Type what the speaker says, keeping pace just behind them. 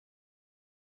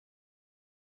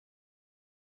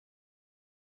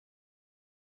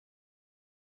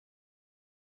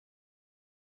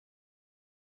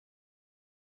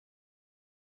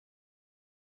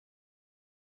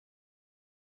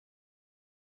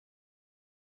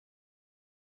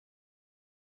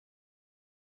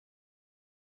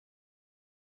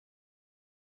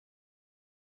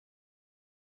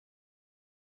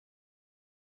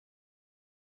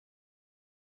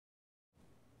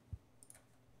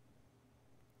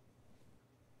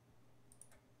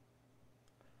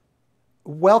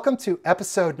Welcome to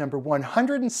episode number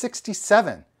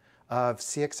 167 of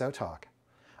CXOTalk.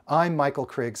 I'm Michael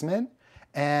Krigsman,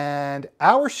 and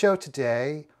our show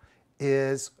today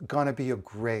is going to be a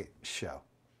great show.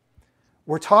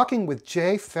 We're talking with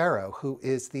Jay Ferro, who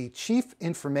is the Chief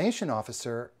Information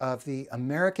Officer of the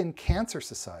American Cancer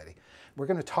Society. We're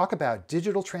going to talk about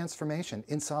digital transformation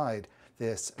inside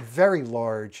this very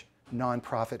large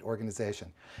nonprofit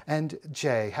organization. And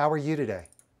Jay, how are you today?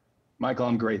 Michael,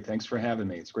 I'm great. Thanks for having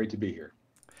me. It's great to be here.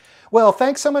 Well,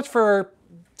 thanks so much for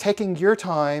taking your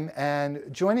time and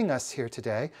joining us here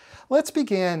today. Let's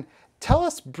begin. Tell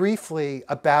us briefly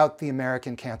about the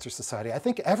American Cancer Society. I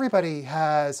think everybody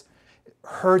has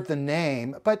heard the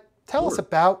name, but tell us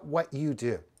about what you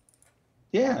do.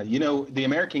 Yeah, the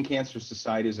American Cancer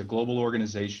Society is a global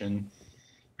organization,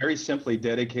 very simply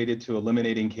dedicated to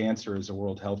eliminating cancer as a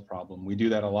world health problem. We do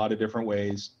that a lot of different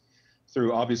ways.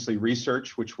 Through obviously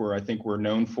research, which I think we're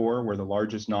known for. We're the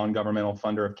largest non-governmental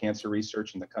funder of cancer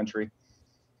research in the country.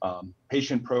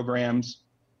 Patient programs,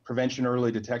 prevention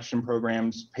early detection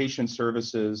programs, patient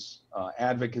services,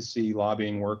 advocacy,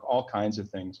 lobbying work, all kinds of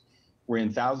things. We're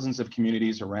in thousands of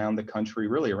communities around the country,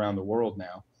 really around the world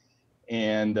now.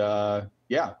 And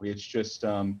it's just,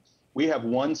 we have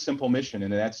one simple mission,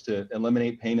 and that's to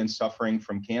eliminate pain and suffering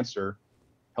from cancer,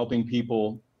 helping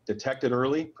people detect it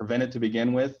early, prevent it to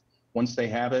begin with. Once they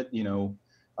have it,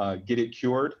 get it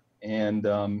cured, and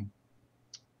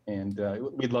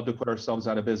we'd love to put ourselves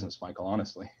out of business, Michael,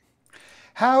 honestly.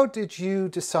 How did you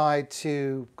decide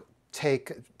to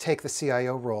take the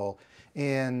CIO role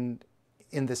in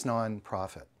this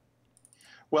nonprofit?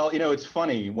 Well, it's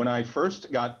funny. When I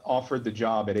first got offered the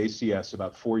job at ACS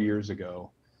about 4 years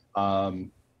ago,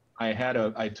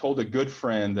 I told a good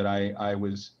friend that I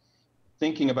was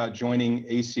thinking about joining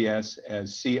ACS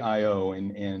as CIO,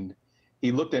 and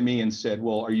he looked at me and said,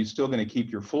 well, are you still going to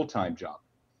keep your full-time job?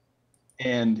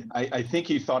 And I think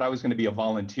he thought I was going to be a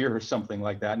volunteer or something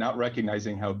like that, not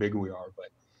recognizing how big we are. But,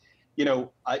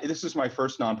 this is my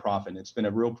first nonprofit. It's been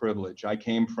a real privilege. I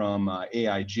came from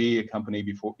AIG, a company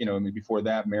before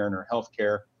that, Mariner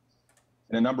Healthcare,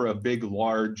 and a number of big,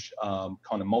 large kind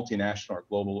of multinational or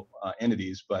global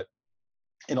entities.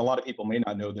 And a lot of people may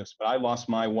not know this, but I lost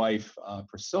my wife,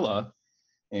 Priscilla,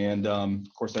 and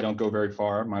of course I don't go very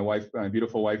far. My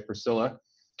beautiful wife, Priscilla,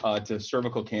 to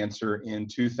cervical cancer in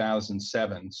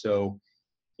 2007. So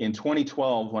in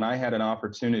 2012, when I had an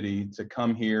opportunity to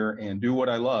come here and do what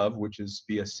I love, which is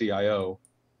be a CIO,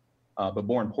 but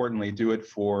more importantly, do it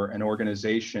for an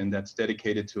organization that's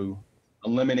dedicated to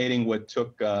eliminating what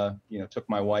took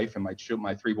my wife and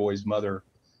my three boys' mother.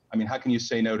 I mean, how can you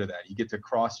say no to that? You get to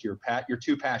cross your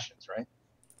two passions, right?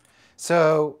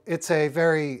 So it's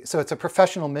a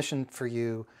professional mission for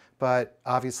you, but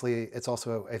obviously it's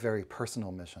also a very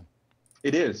personal mission.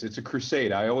 It is. It's a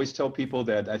crusade. I always tell people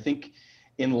that I think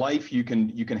in life you can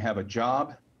have a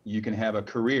job, you can have a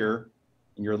career,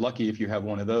 and you're lucky if you have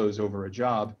one of those over a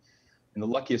job. And the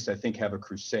luckiest, I think, have a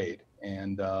crusade.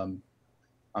 And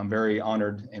I'm very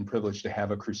honored and privileged to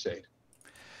have a crusade.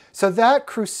 So that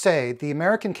crusade, the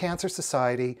American Cancer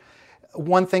Society,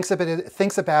 one thinks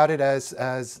about it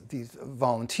as these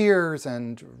volunteers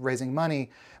and raising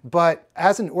money, but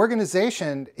as an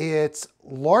organization, it's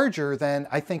larger than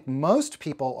I think most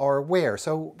people are aware.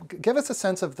 So give us a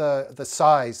sense of the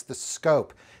size, the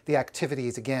scope, the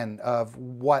activities, again, of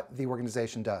what the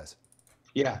organization does.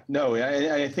 Yeah, no,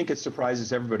 I think it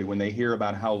surprises everybody when they hear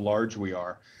about how large we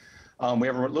are. We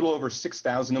have a little over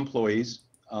 6,000 employees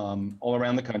all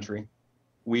around the country.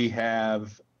 We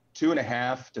have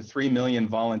 2.5 to 3 million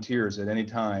volunteers at any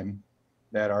time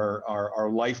that are our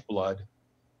lifeblood.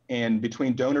 And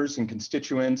between donors and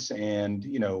constituents and,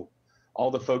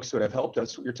 all the folks that have helped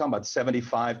us, you're talking about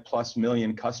 75 plus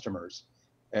million customers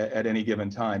at any given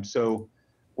time. So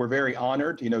we're very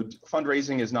honored.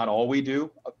 Fundraising is not all we do,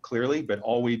 clearly, but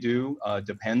all we do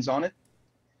depends on it.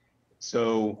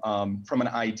 So from an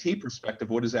IT perspective,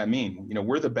 what does that mean?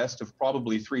 We're the best of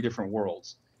probably 3 different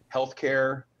worlds: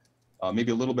 healthcare,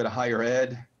 maybe a little bit of higher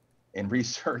ed and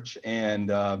research,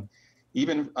 and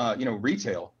even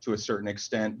retail to a certain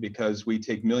extent, because we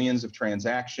take millions of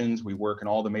transactions. We work in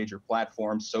all the major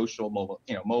platforms, social,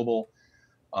 mobile,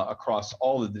 across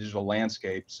all the digital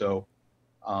landscape. So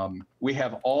we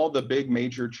have all the big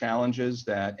major challenges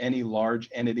that any large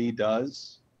entity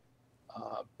does.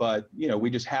 But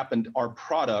our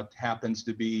product happens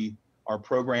to be our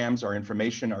programs, our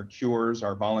information, our cures,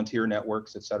 our volunteer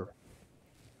networks, et cetera.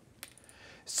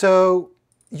 So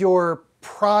your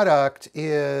product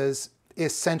is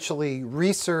essentially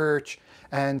research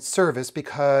and service,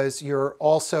 because you're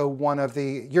also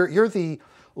you're the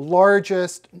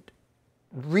largest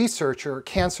researcher,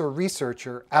 cancer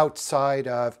researcher outside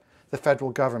of the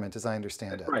federal government, as I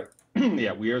understand it. Right.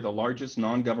 Yeah, we are the largest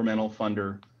non-governmental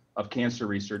funder of cancer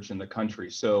research in the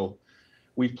country. So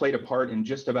we've played a part in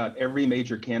just about every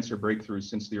major cancer breakthrough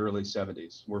since the early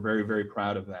 70s. We're very, very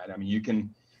proud of that. I mean, you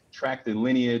can track the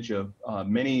lineage of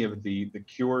many of the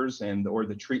cures or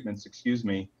the treatments, excuse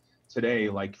me, today,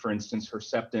 like for instance,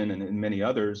 Herceptin and many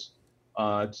others,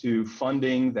 to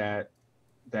funding that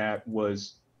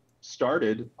was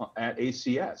started at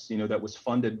ACS, that was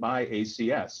funded by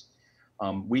ACS.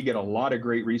 We get a lot of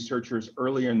great researchers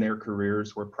earlier in their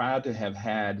careers. We're proud to have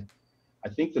had, I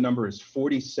think the number is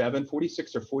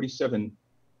 46 or 47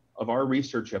 of our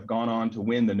research have gone on to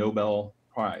win the Nobel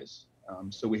Prize.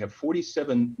 So we have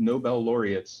 47 Nobel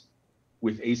laureates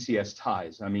with ACS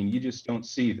ties. I mean, you just don't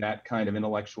see that kind of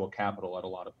intellectual capital at a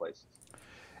lot of places.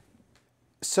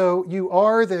 So you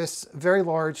are this very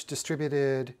large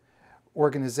distributed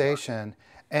organization,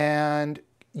 and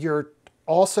you're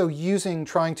also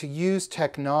trying to use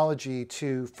technology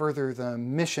to further the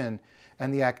mission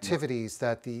and the activities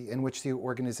in which the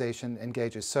organization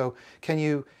engages. So can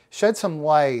you shed some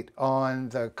light on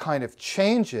the kind of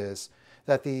changes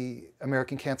that the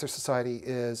American Cancer Society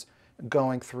is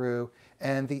going through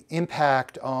and the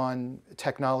impact on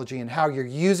technology and how you're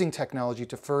using technology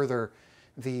to further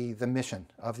the mission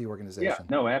of the organization? Yeah,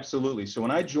 no, absolutely. So when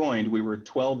I joined, we were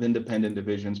 12 independent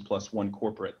divisions plus one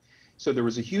corporate. So there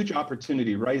was a huge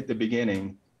opportunity right at the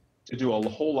beginning to do a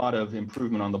whole lot of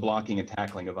improvement on the blocking and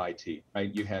tackling of IT,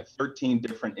 right? You had 13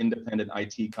 different independent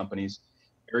IT companies,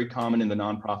 very common in the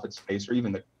nonprofit space or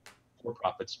even the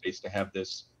for-profit space to have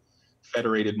this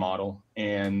federated model.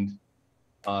 And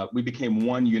we became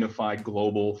one unified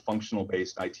global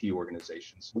functional-based IT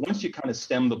organization. So once you kind of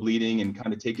stem the bleeding and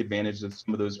kind of take advantage of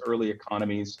some of those early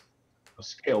economies of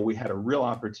scale, we had a real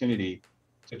opportunity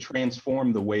to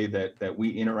transform the way that we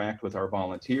interact with our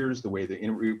volunteers, the way that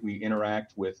we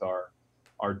interact with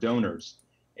our donors.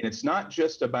 And it's not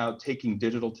just about taking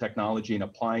digital technology and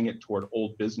applying it toward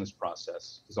old business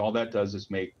process, because all that does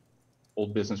is make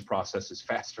old business processes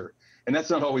faster. And that's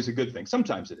not always a good thing.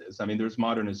 Sometimes it is. I mean, there's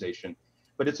modernization,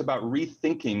 but it's about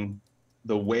rethinking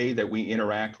the way that we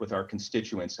interact with our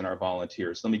constituents and our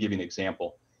volunteers. Let me give you an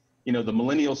example. The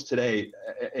millennials today,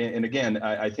 and again,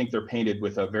 I think they're painted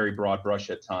with a very broad brush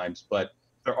at times, but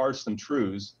there are some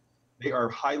truths. They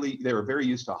are very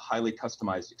used to a highly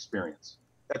customized experience.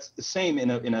 That's the same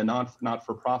in a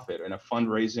not-for-profit, in a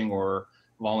fundraising or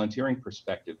volunteering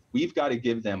perspective. We've got to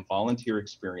give them volunteer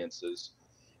experiences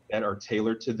that are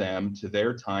tailored to them, to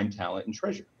their time, talent, and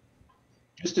treasure.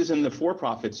 Just as in the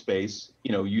for-profit space,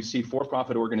 you see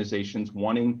for-profit organizations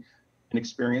wanting an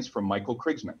experience from Michael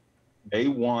Krigsman. They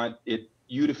want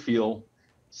you to feel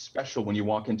special when you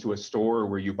walk into a store or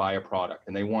where you buy a product,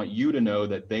 and they want you to know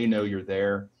that they know you're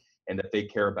there and that they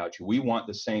care about you. We want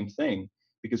the same thing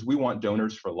because we want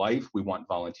donors for life. We want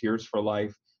volunteers for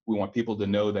life. We want people to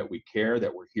know that we care,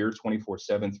 that we're here 24/7,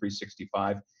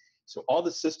 365. So all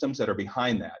the systems that are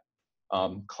behind that,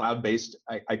 cloud-based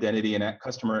identity and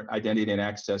customer identity and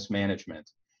access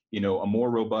management, a more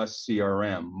robust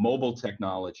CRM, mobile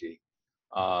technology,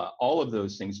 all of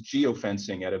those things,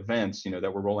 geofencing at events,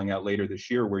 that we're rolling out later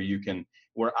this year,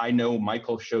 where I know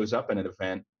Michael shows up at an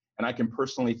event and I can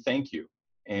personally thank you.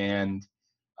 And,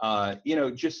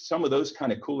 just some of those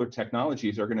kind of cooler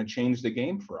technologies are going to change the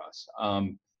game for us.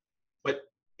 But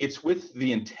it's with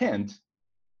the intent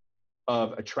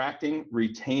of attracting,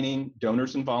 retaining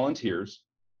donors and volunteers,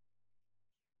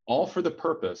 all for the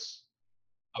purpose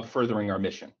of furthering our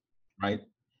mission, right?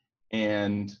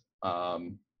 And,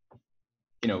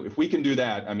 if we can do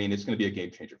that, I mean, it's going to be a game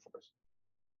changer for us.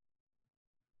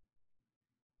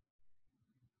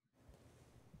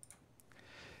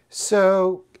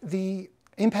 So the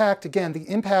impact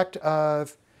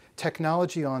of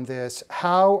technology on this,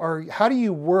 how do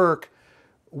you work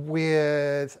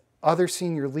with other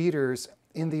senior leaders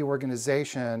in the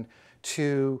organization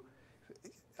to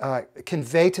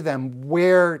convey to them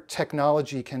where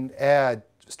technology can add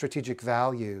strategic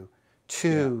value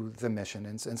to the mission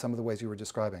in some of the ways you were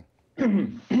describing?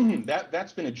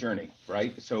 That's been a journey,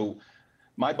 right? So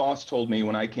my boss told me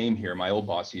when I came here, my old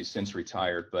boss, he's since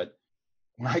retired, but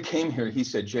when I came here, he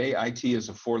said, Jay, IT is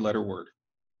a 4-letter word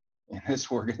in this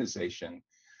organization,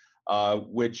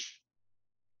 which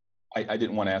I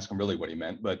didn't want to ask him really what he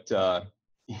meant, but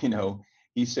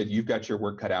he said, you've got your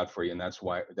work cut out for you, and that's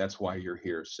why you're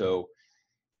here. So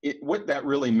what that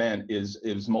really meant is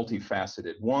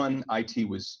multifaceted. One, IT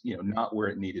was not where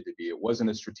it needed to be. It wasn't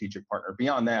a strategic partner.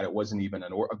 Beyond that, it wasn't even a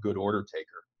good order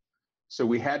taker. So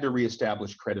we had to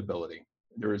reestablish credibility.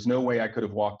 There is no way I could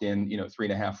have walked in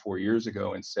 3.5, 4 years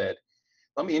ago and said,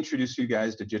 let me introduce you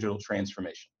guys to digital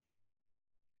transformation.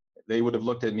 They would have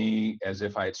looked at me as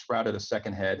if I had sprouted a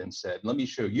second head and said, let me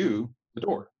show you the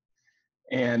door.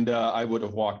 And I would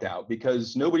have walked out,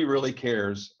 because nobody really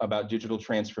cares about digital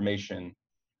transformation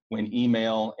when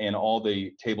email and all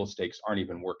the table stakes aren't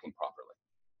even working properly.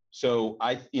 So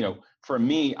for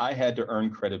me, I had to earn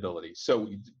credibility. So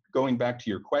going back to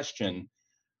your question,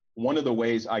 one of the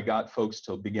ways I got folks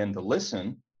to begin to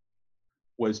listen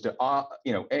was to,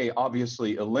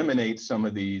 obviously eliminate some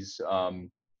of these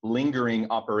lingering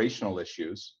operational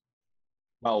issues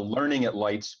while learning at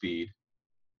light speed,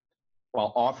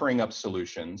 while offering up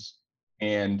solutions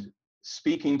and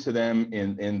speaking to them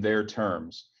in their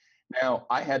terms. Now,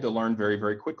 I had to learn very,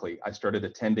 very quickly. I started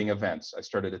attending events. I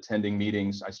started attending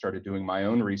meetings. I started doing my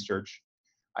own research.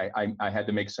 I had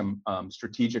to make some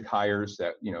strategic hires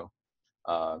that,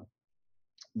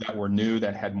 that were new,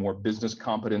 that had more business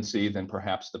competency than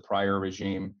perhaps the prior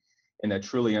regime, and that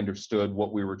truly understood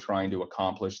what we were trying to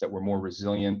accomplish, that were more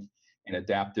resilient and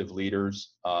adaptive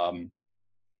leaders.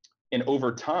 And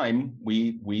over time,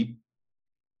 we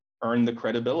earned the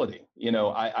credibility.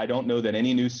 I don't know that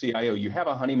any new CIO, you have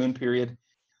a honeymoon period,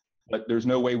 but there's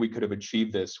no way we could have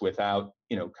achieved this without,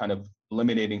 kind of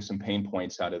eliminating some pain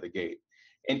points out of the gate.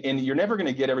 And you're never going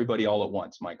to get everybody all at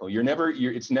once, Michael.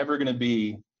 It's never going to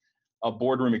be a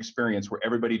boardroom experience where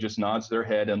everybody just nods their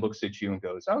head and looks at you and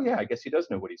goes, oh yeah, I guess he does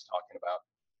know what he's talking about.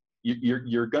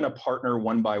 You're going to partner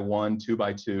one by one, two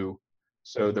by two.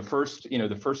 So the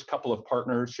first couple of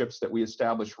partnerships that we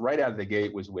established right out of the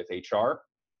gate was with HR,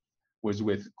 was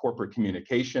with corporate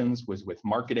communications, was with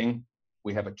marketing.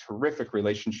 We have a terrific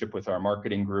relationship with our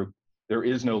marketing group. There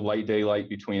is no light daylight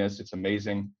between us. It's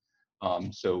amazing.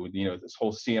 So this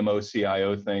whole CMO,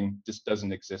 CIO thing just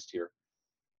doesn't exist here.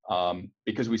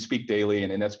 Because we speak daily,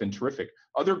 and that's been terrific.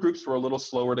 Other groups were a little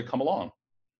slower to come along.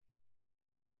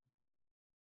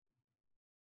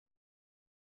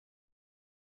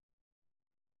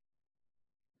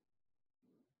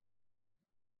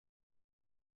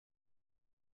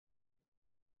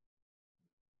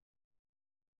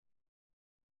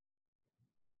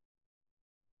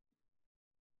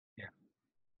 Yeah.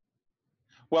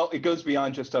 Well, it goes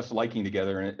beyond just us liking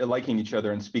together and liking each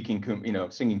other and speaking,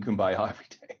 singing Kumbaya every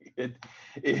day.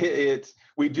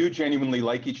 We do genuinely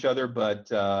like each other,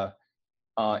 but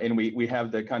and we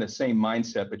have the kind of same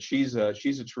mindset. But she's a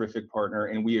terrific partner,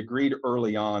 and we agreed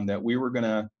early on that we were going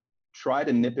to try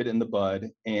to nip it in the bud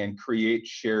and create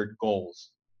shared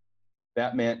goals.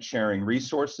 That meant sharing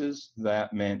resources.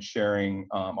 That meant sharing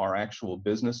our actual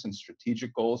business and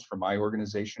strategic goals for my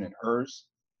organization and hers.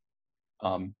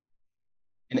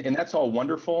 And that's all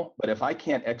wonderful, but if I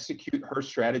can't execute her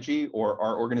strategy or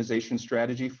our organization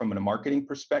strategy from a marketing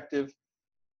perspective,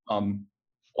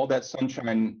 all that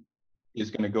sunshine is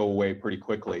going to go away pretty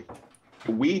quickly.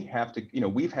 We've had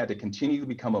to continue to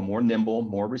become a more nimble,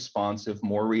 more responsive,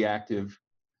 more reactive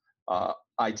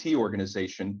IT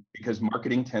organization, because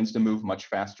marketing tends to move much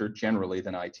faster generally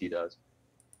than IT does.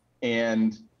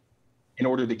 And in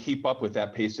order to keep up with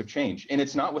that pace of change, and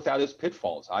it's not without its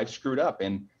pitfalls. I've screwed up,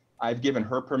 and I've given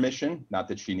her permission, not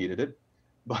that she needed it,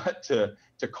 but to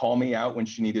call me out when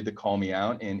she needed to call me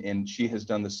out, and she has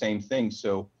done the same thing.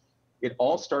 So it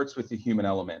all starts with the human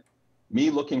element. Me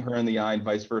looking her in the eye and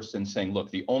vice versa and saying, look,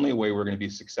 the only way we're going to be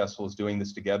successful is doing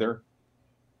this together,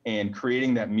 and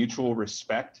creating that mutual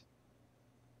respect.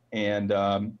 And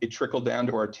it trickled down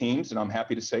to our teams, and I'm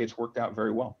happy to say it's worked out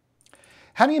very well.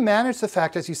 How do you manage the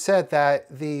fact, as you said,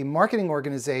 that the marketing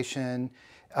organization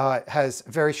has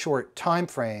very short time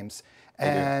frames,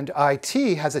 and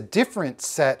IT has a different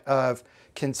set of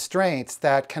constraints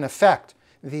that can affect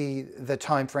the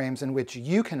time frames in which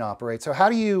you can operate? So how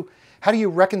do you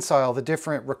reconcile the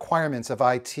different requirements of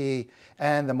IT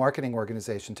and the marketing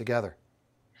organization together?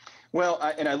 Well,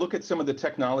 I look at some of the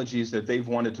technologies that they've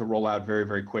wanted to roll out very,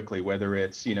 very quickly, whether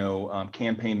it's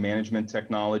campaign management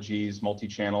technologies,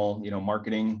 multi-channel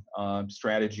marketing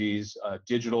strategies,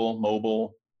 digital,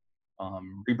 mobile,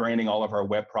 rebranding all of our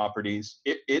web properties.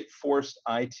 It forced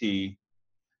IT.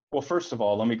 Well, first of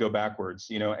all, let me go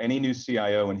backwards. Any new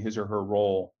CIO in his or her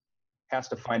role has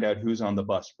to find out who's on the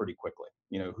bus pretty quickly.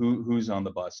 Who's on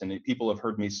the bus, and people have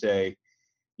heard me say,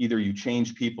 either you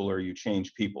change people or you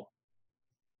change people.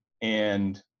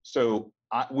 And so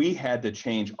we had to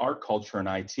change our culture in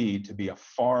IT to be a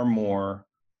far more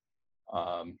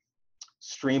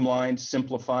streamlined,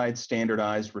 simplified,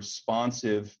 standardized,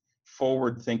 responsive,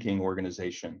 forward-thinking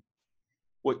organization.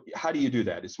 How do you do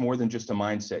that? It's more than just a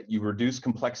mindset. You reduce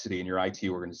complexity in your IT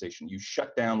organization. You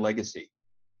shut down legacy.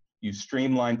 You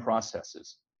streamline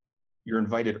processes. You're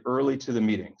invited early to the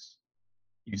meetings.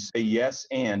 You say yes,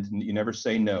 and you never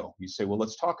say no. You say, well,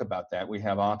 let's talk about that. We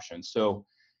have options. So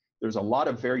there's a lot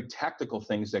of very tactical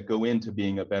things that go into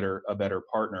being a better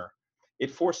partner. It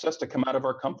forced us to come out of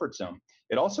our comfort zone.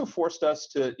 It also forced us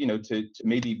to, to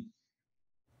maybe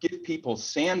give people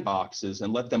sandboxes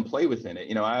and let them play within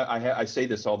it. I say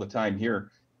this all the time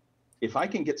here. If I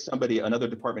can get another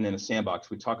department in a sandbox,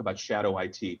 we talk about shadow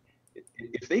IT.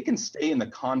 If they can stay in the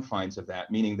confines of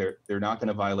that, meaning they're not going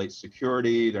to violate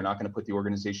security, they're not going to put the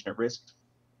organization at risk,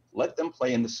 let them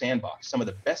play in the sandbox. Some of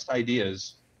the best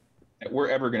ideas that we're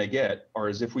ever going to get are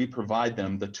as if we provide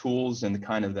them the tools and the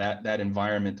kind of that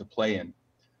environment to play in.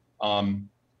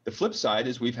 The flip side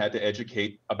is we've had to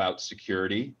educate about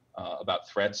security, about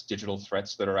threats, digital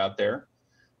threats that are out there,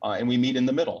 and we meet in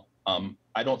the middle.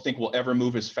 I don't think we'll ever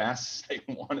move as fast as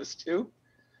they want us to,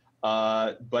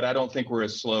 but I don't think we're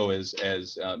as slow as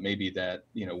maybe that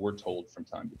we're told from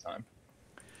time to time.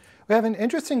 We have an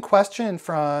interesting question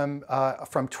from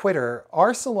Twitter.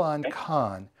 Arsalan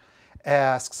Khan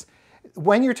asks,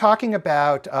 when you're talking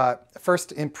about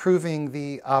first improving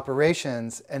the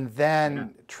operations and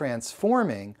then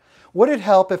transforming, would it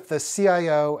help if the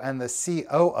CIO and the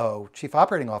COO, Chief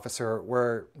Operating Officer,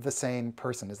 were the same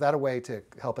person? Is that a way to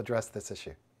help address this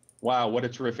issue? Wow, what a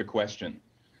terrific question.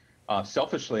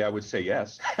 Selfishly, I would say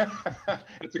yes.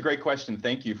 It's a great question.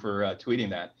 Thank you for tweeting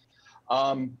that.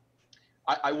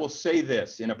 I will say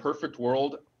this, in a perfect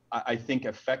world, I think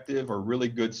effective or really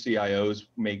good CIOs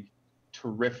make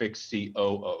terrific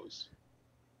COOs.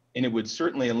 And it would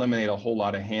certainly eliminate a whole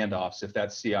lot of handoffs if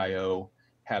that CIO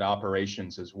had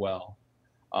operations as well.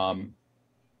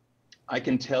 I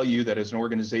can tell you that as an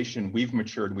organization, we've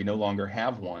matured. We no longer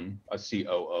have a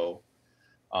COO,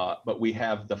 but we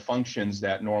have the functions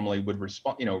that normally would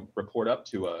report up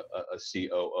to a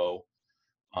COO,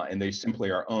 and they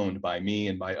simply are owned by me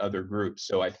and by other groups.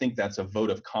 So I think that's a vote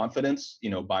of confidence,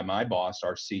 by my boss,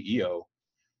 our CEO,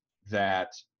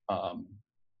 that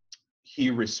he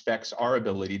respects our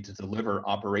ability to deliver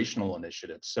operational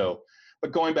initiatives. So,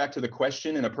 but going back to the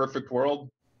question, in a perfect world,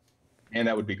 and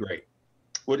that would be great.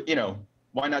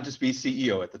 Why not just be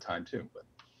CEO at the time too? But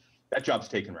that job's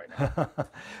taken right now.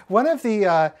 One of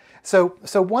the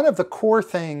one of the core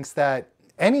things that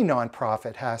any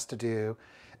nonprofit has to do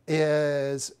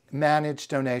is manage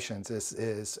donations,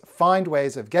 is find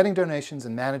ways of getting donations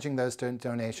and managing those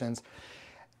donations.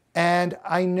 And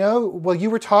I know, well, you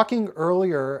were talking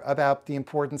earlier about the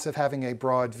importance of having a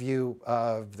broad view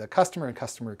of the customer and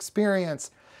customer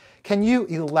experience. Can you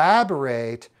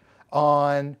elaborate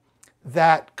on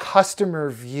that customer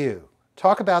view?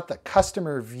 Talk about the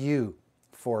customer view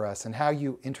for us and how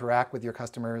you interact with your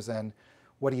customers and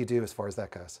what do you do as far as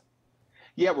that goes?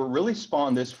 Yeah, what really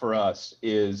spawned this for us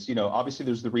is, obviously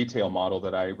there's the retail model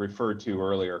that I referred to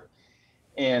earlier.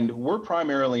 And we're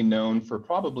primarily known for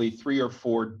probably 3 or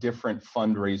 4 different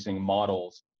fundraising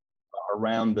models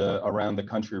around the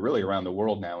country, really around the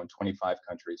world now in 25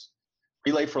 countries.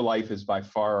 Relay for Life is by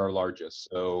far our largest.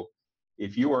 So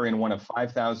if you are in one of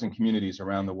 5,000 communities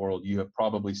around the world, you have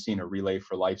probably seen a Relay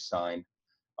for Life sign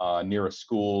near a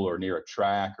school or near a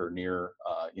track or near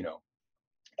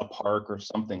a park or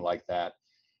something like that.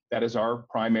 That is our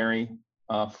primary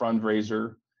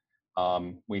fundraiser.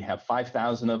 We have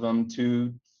 5,000 of them,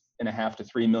 2.5 to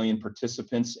 3 million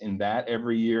participants in that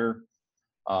every year.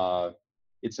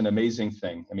 It's an amazing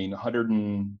thing. I mean,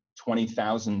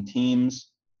 120,000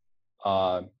 teams.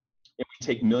 And we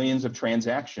take millions of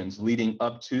transactions leading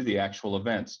up to the actual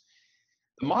events.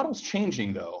 The model's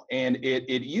changing though, and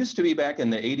it used to be back in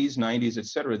the 80s, 90s, et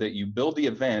cetera, that you build the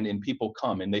event and people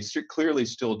come, and they clearly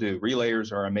still do.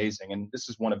 Relayers are amazing, and this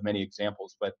is one of many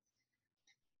examples, but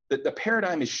the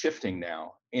paradigm is shifting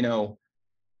now.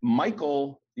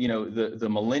 Michael, the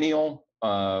millennial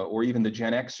or even the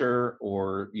Gen Xer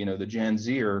or the Gen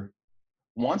Zer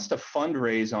wants to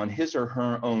fundraise on his or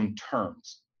her own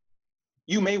terms.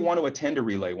 You may want to attend a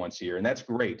relay once a year, and that's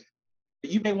great.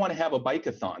 But you may want to have a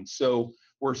bike-a-thon. So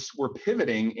we're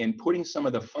pivoting and putting some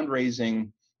of the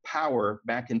fundraising power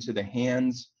back into the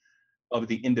hands of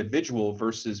the individual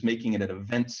versus making it an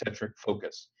event-centric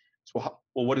focus. So,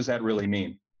 well, what does that really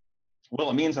mean? Well,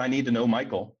 it means I need to know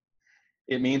Michael.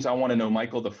 It means I want to know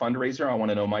Michael, the fundraiser. I want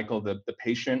to know Michael, the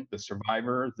patient, the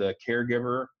survivor, the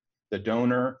caregiver, the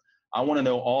donor. I want to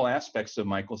know all aspects of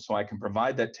Michael so I can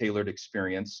provide that tailored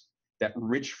experience, that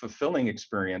rich, fulfilling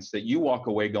experience that you walk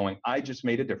away going, I just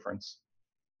made a difference.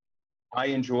 I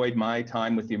enjoyed my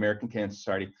time with the American Cancer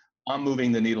Society. I'm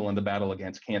moving the needle in the battle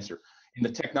against cancer. And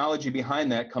the technology behind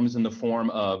that comes in the form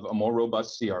of a more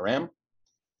robust CRM,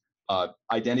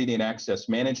 identity and access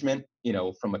management,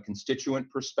 from a constituent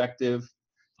perspective,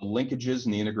 the linkages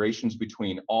and the integrations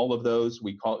between all of those.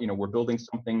 We call, we're building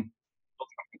something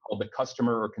called the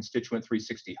Customer or Constituent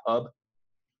 360 Hub,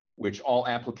 which all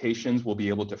applications will be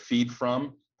able to feed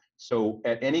from. So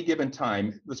at any given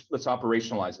time, let's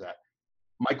operationalize that.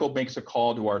 Michael makes a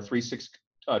call to our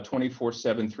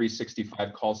 24/7,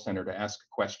 365 call center to ask a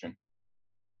question.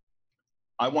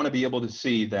 I want to be able to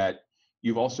see that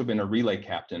you've also been a relay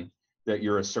captain, that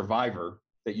you're a survivor,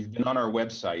 that you've been on our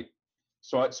website,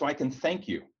 so I can thank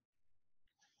you.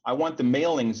 I want the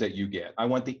mailings that you get. I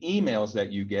want the emails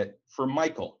that you get for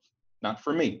Michael, not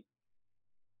for me.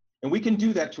 And we can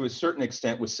do that to a certain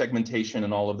extent with segmentation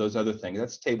and all of those other things.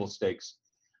 That's table stakes.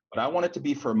 But I want it to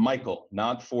be for Michael,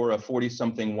 not for a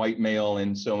 40-something white male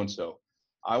and so-and-so.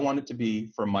 I want it to be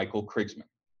for Michael Krigsman.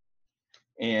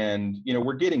 And,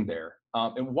 we're getting there.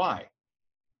 And why?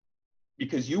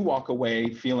 Because you walk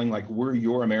away feeling like we're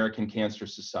your American Cancer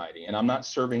Society. And I'm not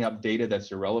serving up data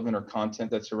that's irrelevant or content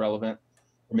that's irrelevant.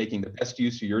 We're making the best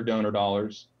use of your donor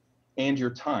dollars and your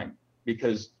time.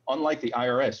 Because unlike the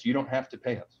IRS, you don't have to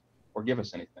pay us or give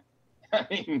us anything. I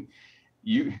mean,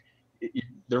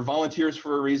 they're volunteers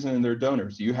for a reason and they're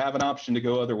donors. You have an option to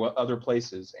go other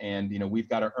places, and we've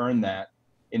got to earn that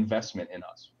investment in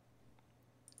us.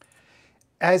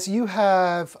 As you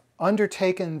have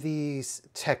undertaken these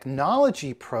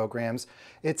technology programs,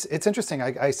 it's interesting.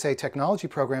 I say technology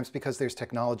programs because there's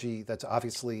technology that's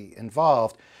obviously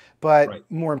involved, but right.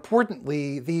 More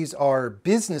importantly, these are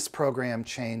business program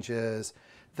changes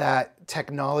that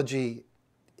technology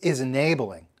is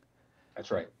enabling. That's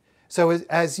right. So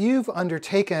as you've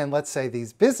undertaken, let's say,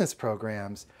 these business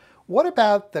programs, what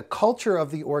about the culture of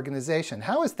the organization?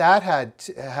 How has that had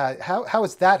to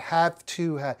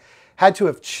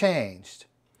have changed?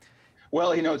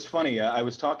 Well, it's funny. I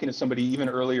was talking to somebody even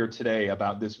earlier today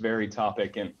about this very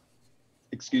topic, and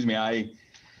excuse me, I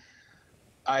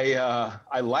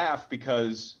laugh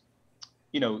because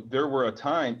there were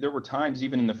times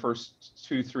even in the first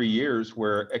 2-3 years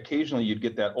where occasionally you'd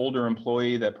get that older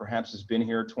employee that perhaps has been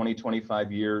here 20,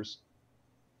 25 years,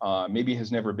 maybe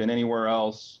has never been anywhere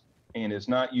else, and is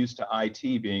not used to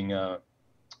IT being a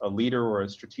leader or a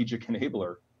strategic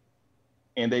enabler.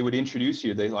 And they would introduce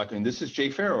you. This is Jay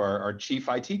Ferro, our chief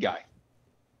IT guy.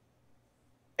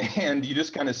 And you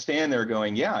just kind of stand there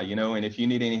going, yeah, and if you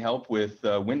need any help with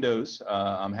Windows,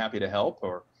 I'm happy to help.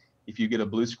 Or if you get a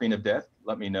blue screen of death,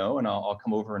 let me know and I'll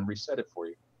come over and reset it for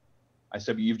you. I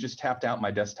said, but you've just tapped out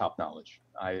my desktop knowledge.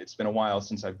 It's been a while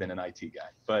since I've been an IT guy.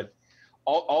 But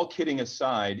all kidding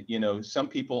aside,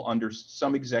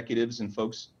 some executives and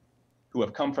folks who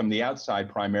have come from the outside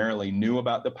primarily knew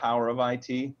about the power of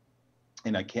IT,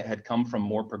 and had come from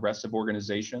more progressive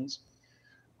organizations.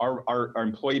 Our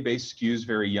employee base skews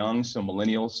very young, so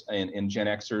millennials and Gen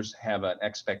Xers have an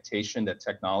expectation that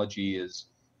technology is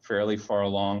fairly far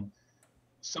along.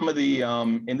 Some of the,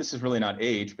 and this is really not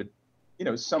age, but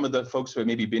some of the folks who have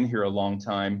maybe been here a long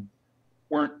time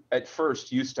weren't at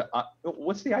first used to,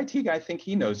 what's the IT guy think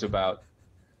he knows about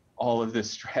all of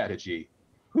this strategy?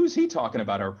 Who's he talking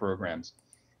about our programs?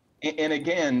 And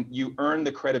again, you earn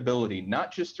the credibility,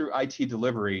 not just through IT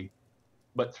delivery,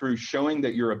 but through showing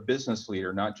that you're a business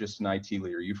leader, not just an IT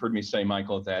leader. You've heard me say,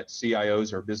 Michael, that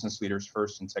CIOs are business leaders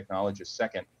first and technologists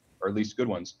second, or at least good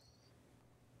ones.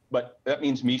 But that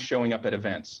means me showing up at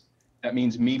events. That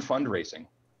means me fundraising.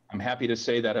 I'm happy to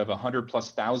say that of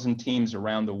 100,000+ teams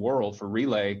around the world for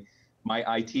Relay, my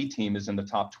IT team is in the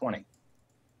top 20.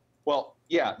 Well,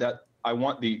 yeah, that I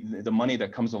want the money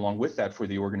that comes along with that for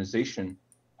the organization.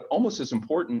 But almost as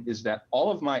important is that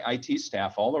all of my IT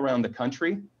staff all around the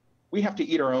country, we have to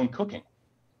eat our own cooking.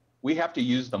 We have to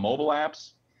use the mobile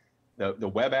apps, the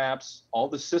web apps, all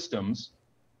the systems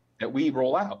that we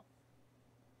roll out.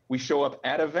 We show up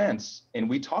at events and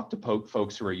we talk to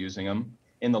folks who are using them,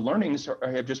 and the learnings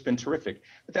have just been terrific.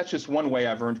 But that's just one way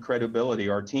I've earned credibility.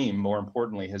 Our team, more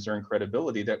importantly, has earned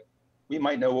credibility that we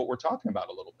might know what we're talking about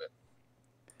a little bit.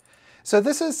 So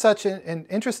this is such an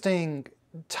interesting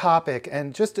topic,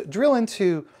 and just drill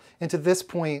into this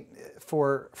point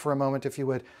for a moment, if you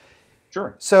would.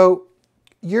 Sure. So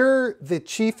you're the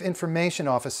Chief Information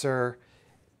Officer,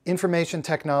 information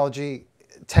technology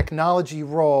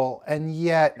role, and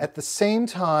yet at the same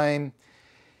time,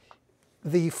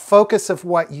 the focus of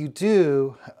what you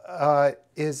do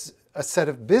is a set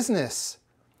of business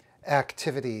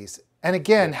activities. And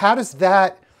again, how do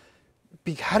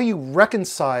you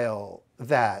reconcile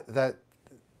that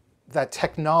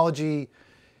technology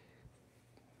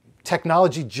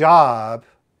job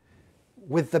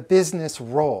with the business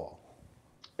role?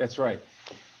 That's right.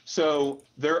 So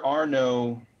there are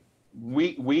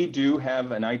we do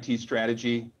have an IT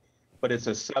strategy, but it's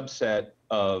a subset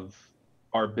of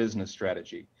our business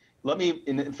strategy.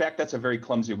 In fact, that's a very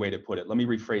clumsy way to put it. Let me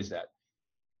rephrase that.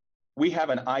 We have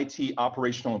an IT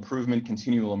operational improvement,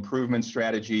 continual improvement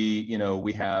strategy.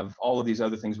 We have all of these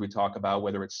other things we talk about,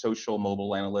 whether it's social,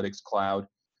 mobile analytics, cloud,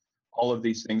 all of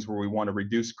these things where we want to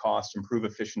reduce costs, improve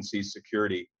efficiency,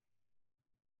 security.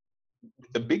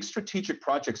 The big strategic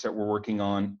projects that we're working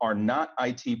on are not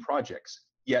IT projects,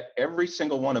 yet every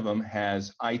single one of them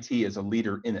has IT as a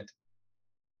leader in it.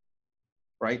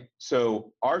 Right?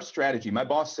 So our strategy, my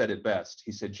boss said it best.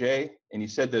 He said, Jay, and he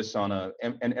said this on an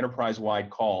enterprise-wide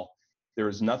call, there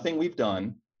is nothing we've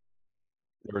done,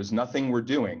 there is nothing we're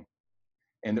doing,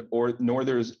 nor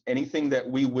there's anything that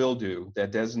we will do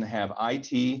that doesn't have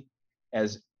IT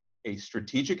as a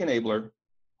strategic enabler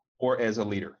or as a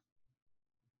leader.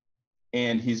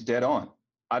 And he's dead on.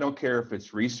 I don't care if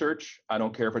it's research. I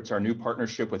don't care if it's our new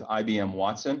partnership with IBM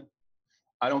Watson.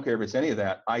 I don't care if it's any of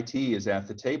that. IT is at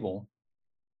the table.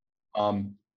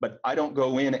 But I don't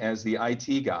go in as the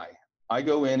IT guy. I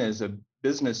go in as a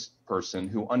business person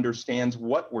who understands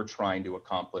what we're trying to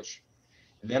accomplish.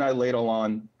 Then I ladle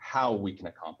on how we can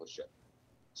accomplish it.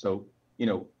 So,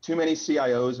 too many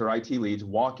CIOs or IT leads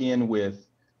walk in with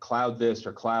cloud this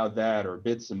or cloud that, or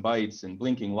bits and bytes and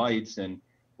blinking lights and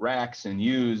racks and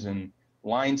U's and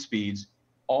line speeds,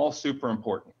 all super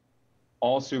important,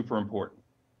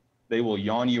 They will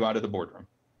yawn you out of the boardroom.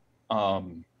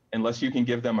 Unless you can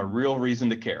give them a real reason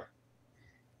to care.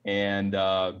 And,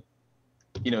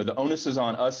 the onus is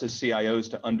on us as CIOs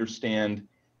to understand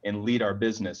and lead our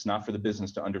business, not for the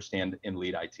business to understand and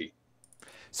lead IT.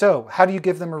 So how do you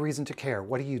give them a reason to care?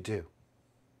 What do? You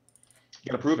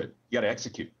got to prove it. You got to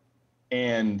execute.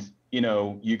 And,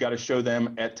 you got to show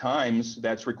them at times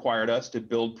that's required us to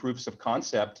build proofs of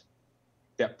concept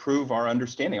that prove our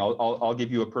understanding. I'll give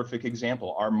you a perfect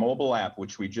example. Our mobile app,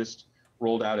 which we just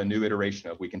rolled out a new iteration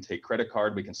of. We can take credit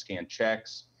card, we can scan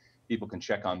checks, people can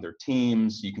check on their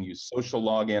teams, you can use social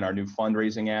login, our new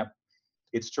fundraising app.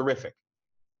 It's terrific.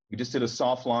 We just did a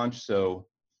soft launch, so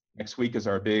next week is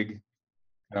our big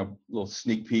little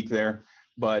sneak peek there.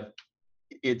 But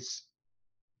it's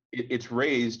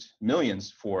raised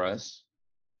millions for us,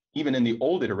 even in the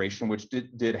old iteration, which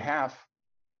did half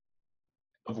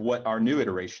of what our new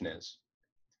iteration is.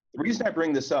 The reason I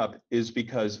bring this up is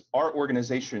because our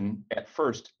organization at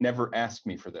first never asked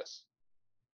me for this.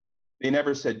 They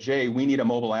never said, Jay, we need a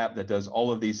mobile app that does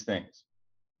all of these things.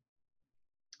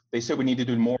 They said we need to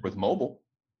do more with mobile.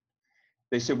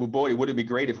 They said, well, boy, would it be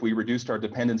great if we reduced our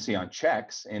dependency on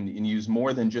checks and use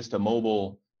more than just a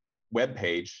mobile web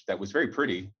page that was very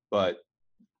pretty, but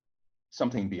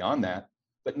something beyond that.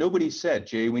 But nobody said,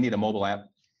 Jay, we need a mobile app.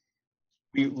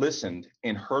 We listened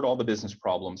and heard all the business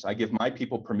problems. I give my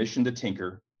people permission to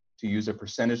tinker, to use a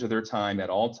percentage of their time at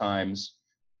all times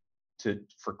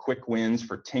for quick wins,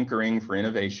 for tinkering, for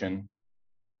innovation.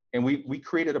 And we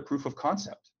created a proof of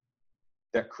concept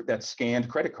that scanned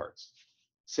credit cards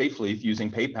safely using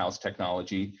PayPal's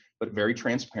technology, but very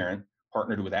transparent,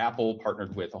 partnered with Apple,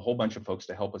 partnered with a whole bunch of folks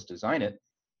to help us design it,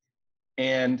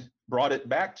 and brought it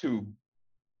back to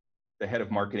the head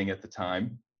of marketing at the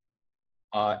time.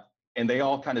 And they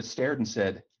all kind of stared and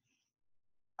said,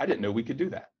 I didn't know we could do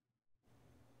that.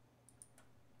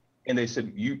 And they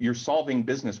said, you're solving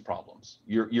business problems.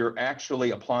 You're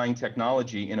actually applying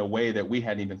technology in a way that we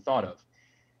hadn't even thought of.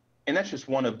 And that's just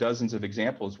one of dozens of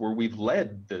examples where we've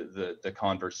led the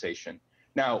conversation.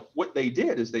 Now, what they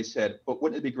did is they said, but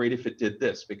wouldn't it be great if it did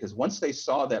this? Because once they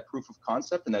saw that proof of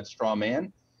concept and that straw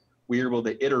man, we were able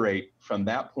to iterate from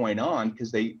that point on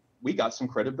because we got some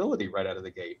credibility right out of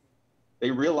the gate.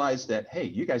 They realized that, hey,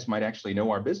 you guys might actually know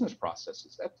our business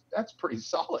processes. That's pretty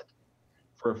solid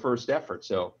for a first effort.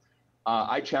 So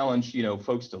I challenge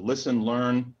folks to listen,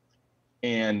 learn,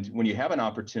 and when you have an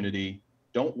opportunity,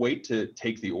 don't wait to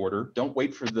take the order. Don't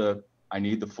wait for I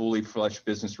need the fully fleshed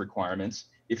business requirements.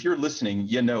 If you're listening,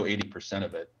 80%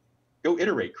 of it. Go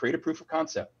iterate, create a proof of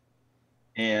concept,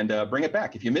 and bring it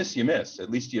back. If you miss, you miss. At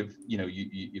least you've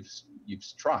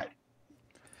tried.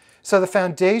 So the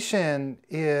foundation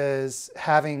is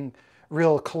having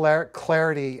real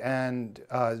clarity and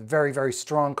very, very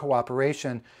strong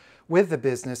cooperation with the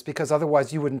business, because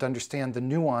otherwise you wouldn't understand the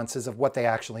nuances of what they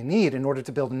actually need in order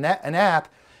to build an app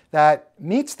that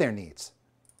meets their needs.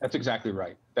 That's exactly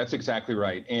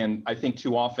right. And I think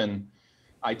too often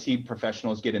IT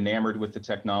professionals get enamored with the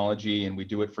technology and we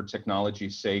do it for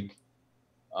technology's sake.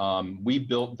 We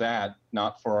built that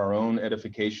not for our own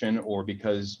edification or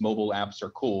because mobile apps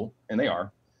are cool, and they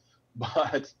are,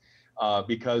 but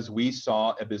because we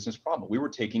saw a business problem. We were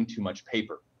taking too much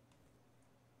paper.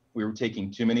 We were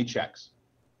taking too many checks.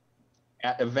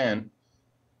 At event,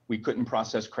 We couldn't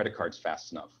process credit cards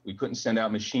fast enough. We couldn't send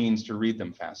out machines to read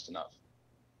them fast enough.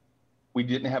 We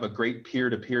didn't have a great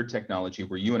peer-to-peer technology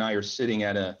where you and I are sitting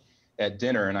at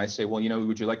dinner and I say, well,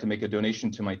 would you like to make a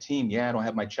donation to my team? Yeah, I don't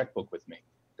have my checkbook with me.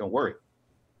 Don't worry.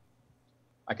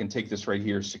 I can take this right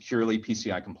here securely,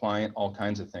 PCI compliant, all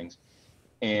kinds of things.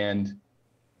 And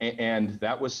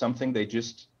that was something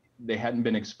they hadn't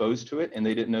been exposed to it and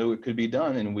they didn't know it could be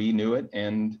done. And we knew it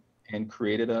and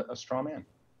created a straw man.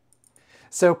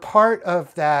 So part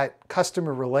of that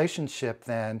customer relationship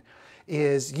then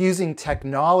is using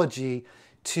technology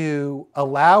to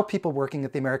allow people working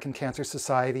at the American Cancer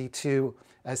Society to,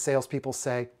 as salespeople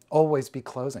say, always be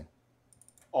closing.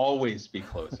 Always be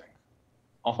closing.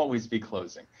 Always be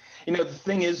closing. The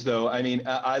thing is, though,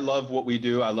 I love what we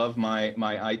do. I love my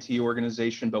IT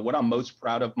organization. But what I'm most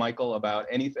proud of, Michael, about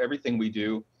everything we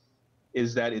do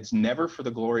is that it's never for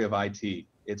the glory of IT.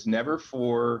 It's never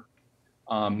for,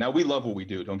 now we love what we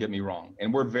do, don't get me wrong.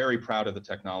 And we're very proud of the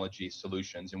technology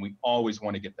solutions and we always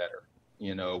want to get better.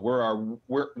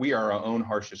 We are our own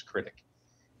harshest critic.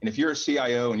 And if you're a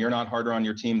CIO and you're not harder on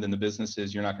your team than the business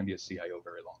is, you're not going to be a CIO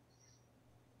very long.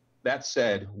 That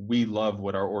said, we love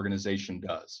what our organization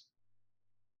does.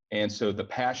 And so the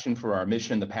passion for our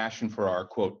mission, the passion for our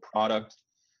quote product,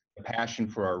 the passion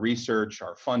for our research,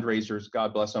 our fundraisers,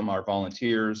 God bless them, our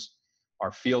volunteers,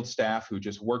 our field staff who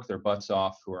just work their butts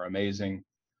off, who are amazing,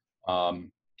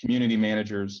 community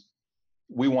managers,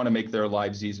 we want to make their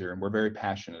lives easier and we're very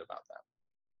passionate about that.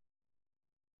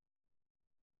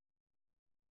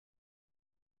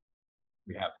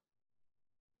 We have.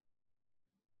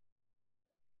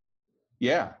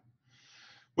 Yeah.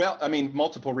 Well,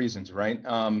 multiple reasons, right?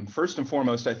 First and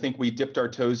foremost, I think we dipped our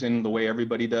toes in the way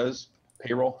everybody does,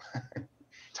 payroll,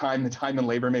 time and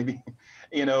labor, maybe.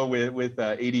 With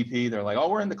ADP, they're like, oh,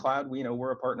 we're in the cloud.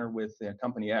 We're a partner with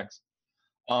company X.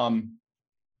 Cloud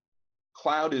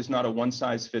is not a one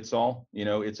size fits all.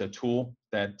 It's a tool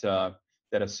that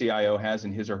a CIO has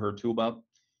in his or her tool belt.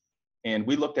 And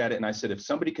we looked at it and I said, if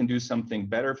somebody can do something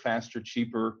better, faster,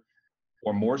 cheaper,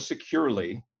 or more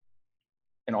securely,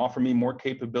 and offer me more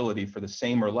capability for the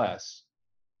same or less,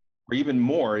 or even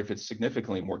more if it's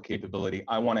significantly more capability,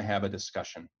 I want to have a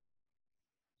discussion.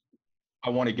 I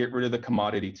want to get rid of the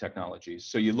commodity technologies.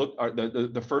 So you look,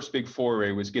 the first big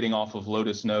foray was getting off of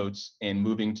Lotus Notes and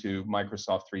moving to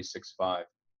Microsoft 365.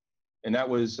 And that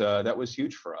was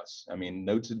huge for us.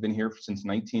 Notes had been here since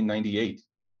 1998.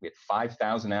 We had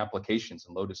 5,000 applications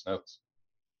in Lotus Notes.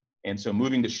 And so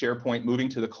moving to SharePoint, moving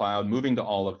to the cloud, moving to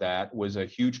all of that was a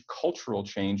huge cultural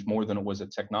change more than it was a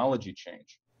technology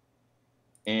change.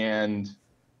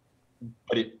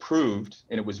 But it proved,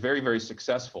 and it was very, very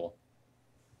successful,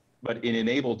 but it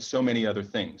enabled so many other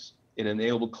things. It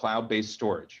enabled cloud-based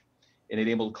storage. It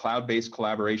enabled cloud-based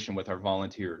collaboration with our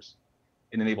volunteers.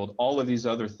 It enabled all of these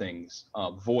other things,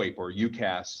 VoIP or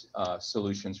UCaaS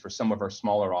solutions for some of our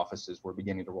smaller offices we're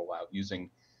beginning to roll out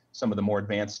using some of the more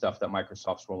advanced stuff that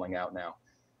Microsoft's rolling out now.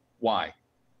 Why?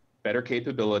 Better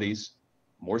capabilities,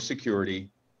 more security,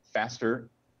 faster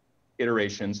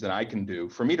iterations than I can do.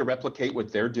 For me to replicate what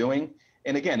they're doing,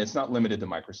 and again, it's not limited to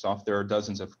Microsoft. There are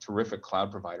dozens of terrific cloud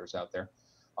providers out there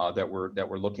that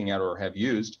we're looking at or have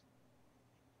used.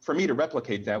 For me to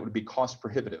replicate that would be cost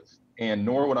prohibitive, and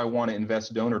nor would I want to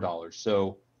invest donor dollars.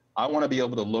 So I want to be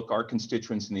able to look our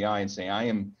constituents in the eye and say, I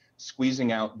am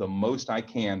squeezing out the most I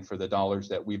can for the dollars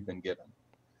that we've been given.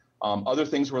 Other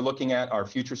things we're looking at are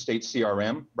future state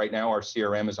CRM. Right now, our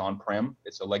CRM is on-prem.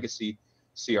 It's a legacy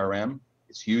CRM.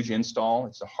 It's huge install.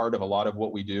 It's the heart of a lot of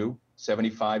what we do.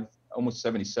 75, almost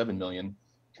 77 million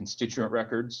constituent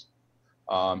records.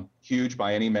 Huge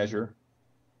by any measure.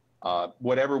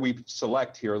 Whatever we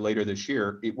select here later this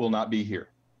year, it will not be here.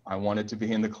 I want it to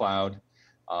be in the cloud.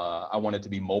 I want it to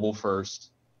be mobile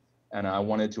first. And I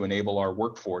wanted to enable our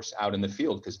workforce out in the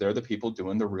field because they're the people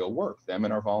doing the real work, them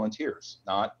and our volunteers,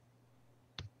 not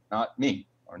me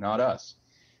or not us.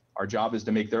 Our job is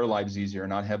to make their lives easier,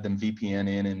 not have them VPN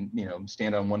in and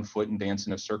stand on one foot and dance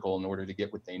in a circle in order to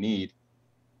get what they need.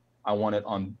 I want it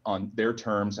on their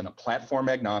terms in a platform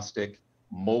agnostic,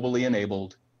 mobilely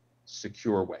enabled,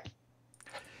 secure way.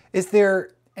 Is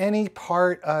there any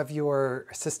part of your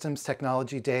systems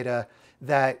technology data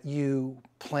that you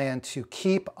plan to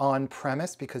keep on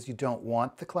premise because you don't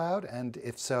want the cloud? And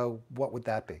if so, what would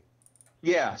that be?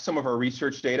 Yeah, some of our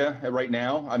research data right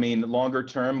now. Longer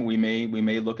term, we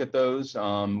may look at those.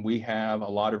 We have a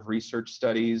lot of research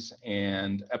studies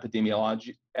and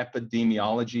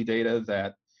epidemiology data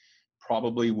that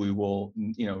probably we will,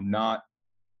 not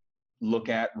look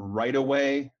at right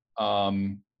away.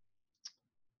 We're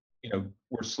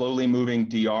slowly moving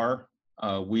DR.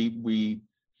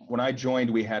 when I joined,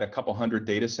 we had a couple hundred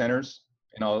data centers,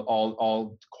 and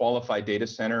I'll qualify data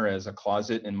center as a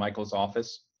closet in Michael's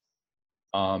office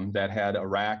that had a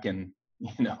rack and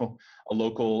a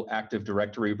local Active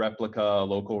Directory replica, a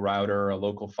local router, a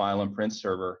local file and print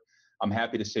server. I'm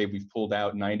happy to say we've pulled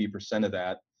out 90% of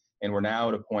that, and we're now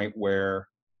at a point where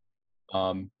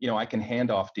I can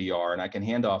hand off DR and I can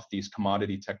hand off these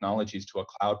commodity technologies to a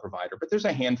cloud provider. But there's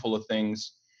a handful of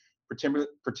things,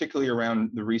 particularly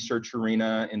around the research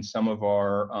arena and some of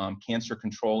our cancer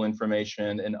control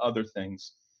information and other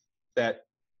things that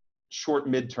short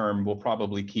midterm will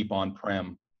probably keep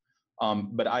on-prem.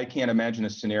 But I can't imagine a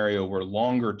scenario where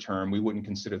longer term we wouldn't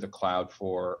consider the cloud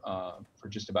for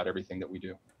just about everything that we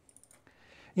do.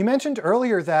 You mentioned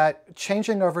earlier that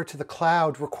changing over to the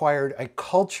cloud required a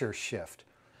culture shift,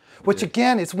 which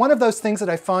again is one of those things that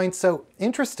I find so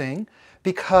interesting,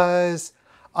 because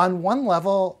on one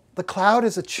level, the cloud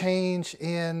is a change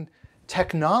in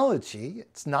technology.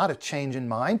 It's not a change in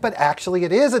mind, but actually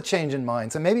it is a change in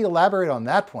mind. So maybe elaborate on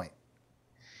that point.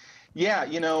 Yeah,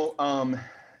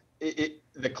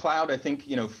 the cloud, I think,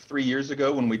 3 years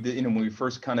ago when we did, when we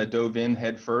first kind of dove in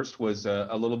head first, was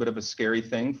a little bit of a scary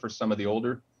thing for some of the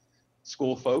older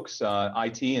school folks,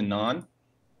 IT and non.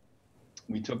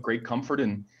 We took great comfort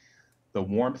in the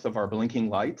warmth of our blinking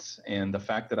lights and the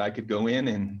fact that I could go in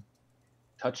and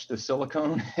touch the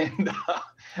silicone and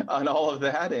on all of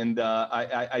that. And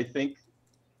I think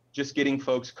just getting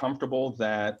folks comfortable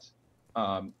that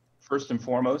first and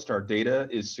foremost, our data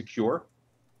is secure,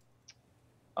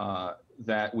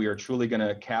 that we are truly going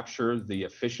to capture the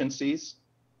efficiencies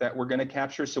that we're going to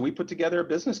capture. So we put together a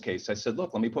business case. I said,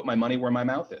 look, let me put my money where my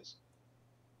mouth is.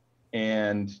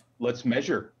 And let's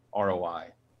measure ROI.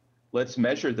 Let's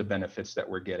measure the benefits that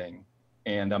we're getting.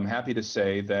 And I'm happy to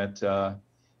say that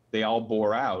they all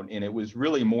bore out. And it was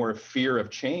really more fear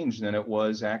of change than it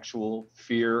was actual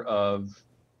fear of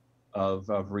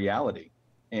reality.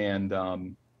 And,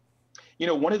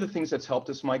 one of the things that's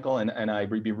helped us, Michael, and I'd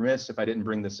be remiss if I didn't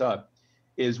bring this up,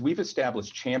 is we've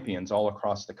established champions all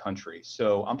across the country.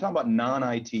 So I'm talking about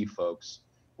non-IT folks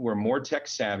who are more tech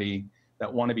savvy,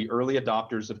 that want to be early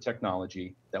adopters of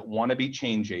technology, that want to be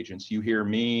change agents. You hear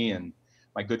me and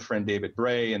my good friend David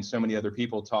Bray and so many other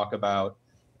people talk about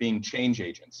being change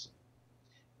agents.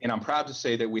 And I'm proud to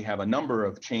say that we have a number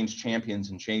of change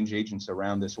champions and change agents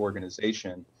around this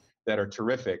organization that are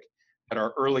terrific, that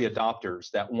are early adopters,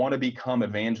 that want to become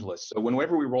evangelists. So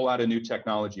whenever we roll out a new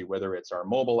technology, whether it's our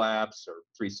mobile apps or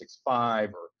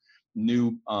 365 or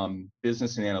new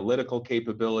business and analytical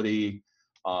capability,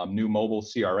 new mobile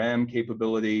CRM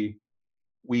capability,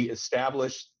 we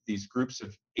establish these groups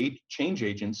of 8 change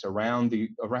agents around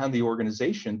the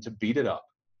organization to beat it up,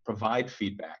 provide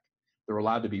feedback. They're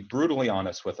allowed to be brutally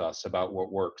honest with us about what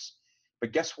works.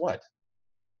 But guess what?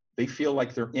 They feel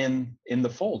like they're in the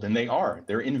fold, and they are.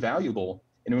 They're invaluable.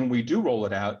 And when we do roll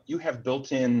it out, you have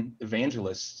built-in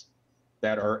evangelists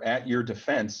that are at your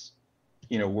defense,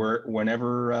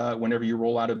 whenever you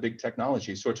roll out a big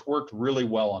technology. So it's worked really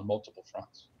well on multiple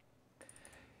fronts.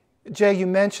 Jay, you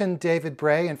mentioned David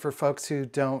Bray, and for folks who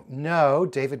don't know,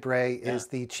 David Bray is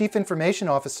the Chief Information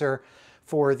Officer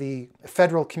for the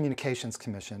Federal Communications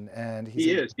Commission. And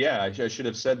he is, yeah, I should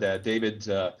have said that. David's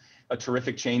a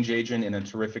terrific change agent and a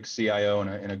terrific CIO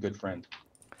and a good friend.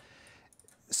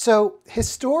 So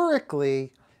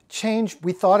historically,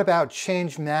 we thought about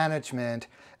change management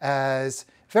as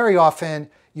very often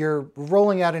you're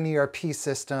rolling out an ERP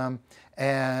system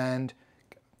and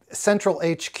Central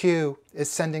HQ is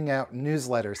sending out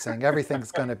newsletters saying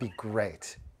everything's going to be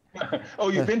great. Oh,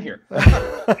 you've been here.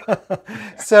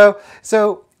 So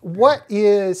what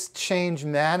is change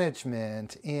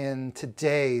management in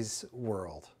today's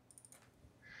world?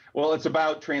 Well, it's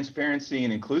about transparency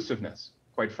and inclusiveness,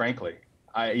 quite frankly.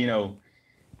 I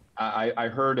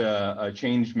heard a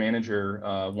change manager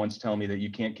once tell me that you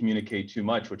can't communicate too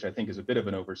much, which I think is a bit of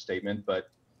an overstatement. But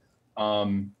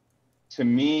to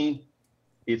me,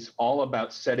 it's all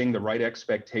about setting the right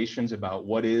expectations about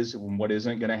what is and what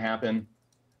isn't going to happen,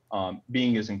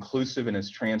 being as inclusive and as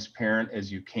transparent as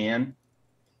you can,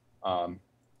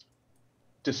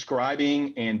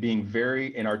 describing and being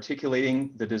and articulating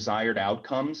the desired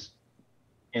outcomes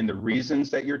and the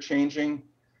reasons that you're changing,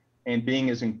 and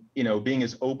being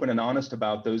as open and honest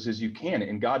about those as you can.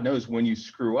 And God knows when you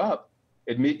screw up,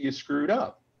 admit you screwed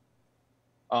up.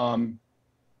 When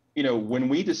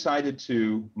we decided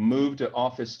to move to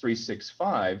Office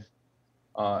 365,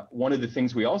 one of the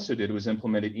things we also did was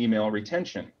implemented email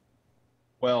retention.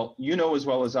 Well, you know as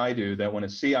well as I do that when a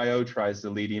CIO tries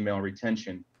to lead email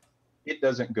retention, it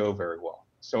doesn't go very well.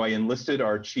 So I enlisted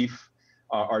our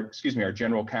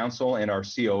general counsel and our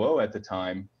COO at the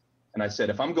time And I said,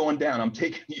 if I'm going down, I'm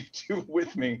taking you two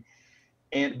with me.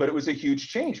 But it was a huge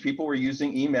change. People were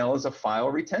using email as a file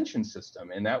retention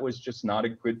system, and that was just not a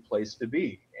good place to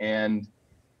be. And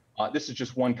this is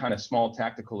just one kind of small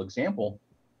tactical example,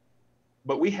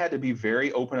 but we had to be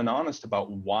very open and honest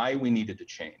about why we needed to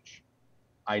change.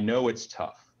 I know it's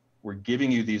tough. We're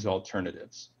giving you these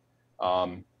alternatives.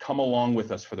 Come along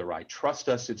with us for the ride. Trust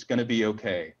us, it's going to be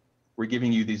okay. We're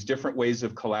giving you these different ways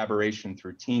of collaboration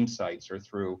through team sites or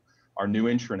through our new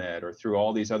intranet or through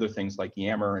all these other things like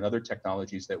Yammer and other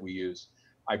technologies that we use.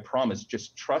 I promise,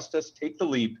 just trust us, take the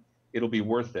leap, it'll be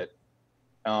worth it.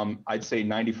 I'd say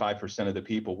 95% of the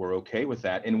people were okay with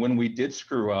that. And when we did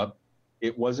screw up,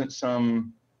 it wasn't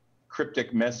some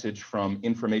cryptic message from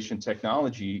information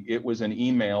technology. It was an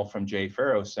email from Jay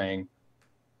Ferro saying,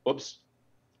 oops,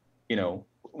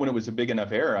 when it was a big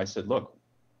enough error, I said, look,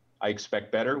 I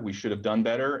expect better. We should have done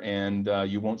better. And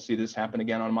you won't see this happen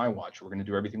again on my watch. We're going to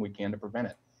do everything we can to prevent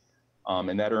it.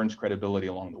 And that earns credibility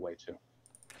along the way, too.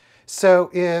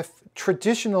 So if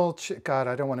traditional, God,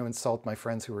 I don't want to insult my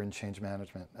friends who are in change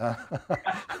management.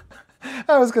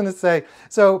 I was going to say,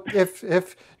 so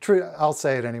I'll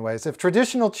say it anyways, if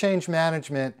traditional change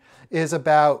management is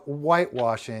about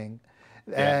whitewashing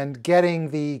and getting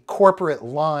the corporate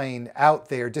line out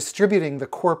there, distributing the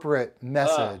corporate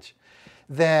message,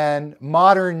 then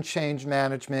modern change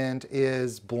management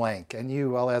is blank. And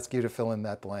I'll ask you to fill in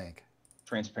that blank.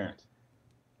 Transparent.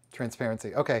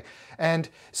 Transparency. Okay. And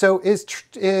so is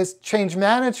change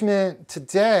management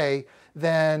today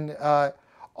then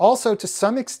also to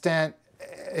some extent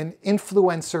an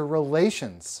influencer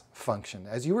relations function,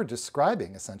 as you were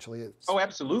describing essentially? Oh,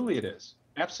 absolutely it is.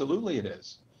 Absolutely it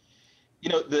is.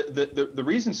 The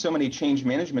reason so many change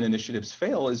management initiatives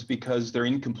fail is because they're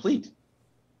incomplete.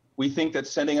 We think that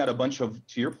sending out a bunch of,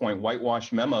 to your point,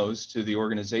 whitewash memos to the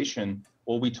organization,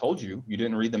 well, we told you, you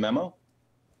didn't read the memo?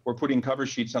 We're putting cover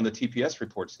sheets on the TPS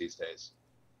reports these days.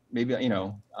 Maybe,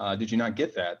 did you not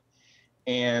get that?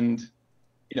 And,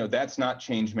 that's not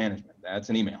change management. That's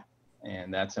an email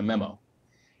and that's a memo.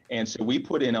 And so we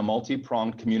put in a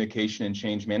multi-pronged communication and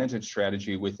change management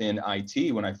strategy within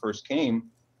IT when I first came,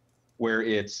 where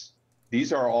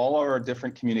these are all our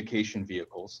different communication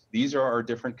vehicles. These are our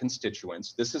different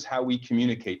constituents. This is how we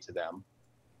communicate to them.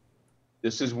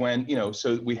 This is when,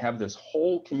 so we have this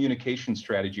whole communication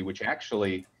strategy, which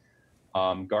actually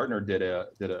Gartner did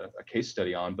a case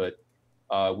study on, but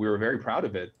we were very proud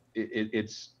of it.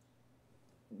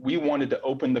 We wanted to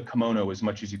open the kimono as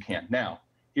much as you can. Now,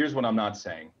 here's what I'm not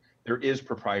saying. There is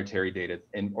proprietary data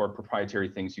or proprietary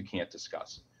things you can't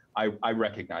discuss. I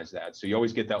recognize that. So you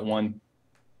always get that one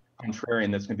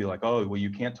contrarian that's going to be like, oh, well, you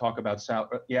can't talk about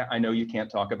salary. Yeah, I know you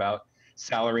can't talk about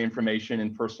salary information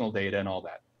and personal data and all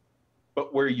that.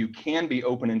 But where you can be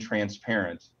open and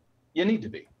transparent, you need to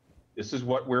be. This is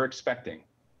what we're expecting.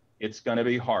 It's going to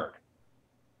be hard.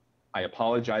 I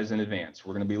apologize in advance.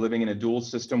 We're going to be living in a dual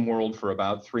system world for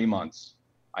about 3 months.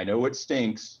 I know it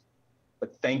stinks,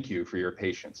 but thank you for your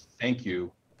patience. Thank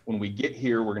you. When we get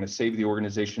here, we're going to save the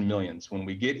organization millions. When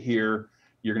we get here,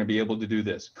 you're going to be able to do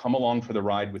this. Come along for the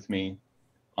ride with me.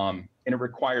 And it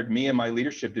required me and my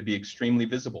leadership to be extremely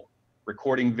visible,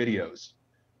 recording videos,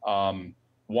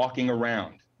 walking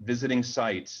around, visiting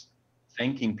sites,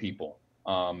 thanking people.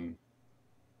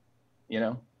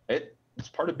 It's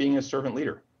part of being a servant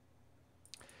leader.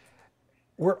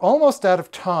 We're almost out of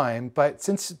time, but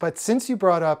since you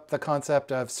brought up the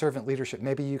concept of servant leadership,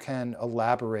 maybe you can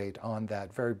elaborate on that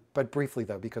but briefly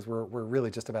though, because we're really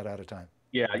just about out of time.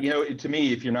 Yeah, to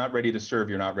me, if you're not ready to serve,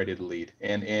 you're not ready to lead.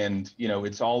 And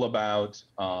it's all about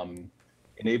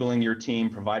enabling your team,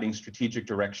 providing strategic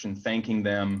direction, thanking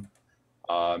them,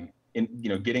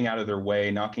 getting out of their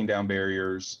way, knocking down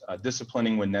barriers,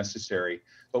 disciplining when necessary,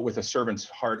 but with a servant's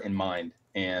heart in mind,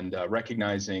 and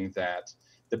recognizing that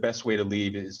the best way to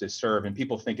lead is to serve. And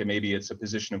people think maybe it's a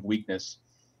position of weakness,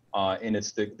 and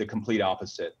it's the complete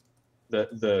opposite.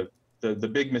 The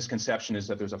big misconception is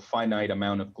that there's a finite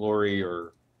amount of glory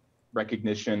or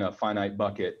recognition, a finite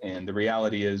bucket. And the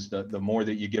reality is the more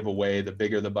that you give away, the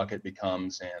bigger the bucket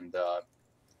becomes. And,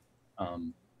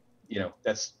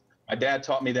 that's, my dad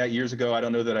taught me that years ago. I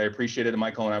don't know that I appreciated it,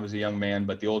 Michael, when I was a young man,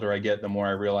 but the older I get, the more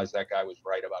I realize that guy was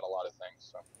right about a lot of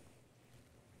things. So.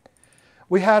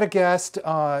 We had a guest,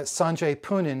 Sanjay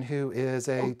Poonen, who is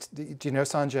do you know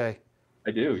Sanjay?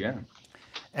 I do, yeah.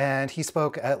 And he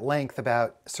spoke at length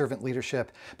about servant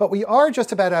leadership. But we are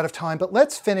just about out of time, but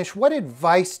let's finish. What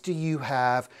advice do you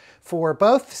have for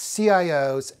both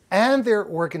CIOs and their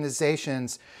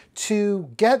organizations to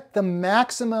get the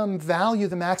maximum value,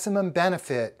 the maximum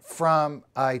benefit from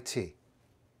IT?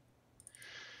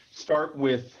 Start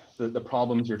with the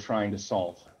problems you're trying to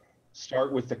solve.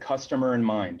 Start with the customer in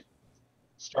mind.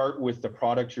 Start with the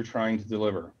product you're trying to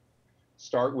deliver.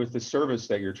 Start with the service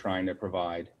that you're trying to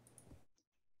provide.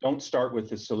 Don't start with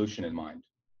the solution in mind.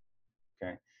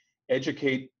 Okay.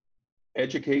 Educate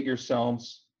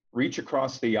yourselves, reach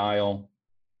across the aisle,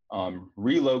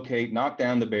 relocate, knock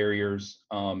down the barriers.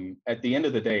 At the end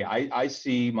of the day, I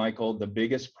see, Michael, the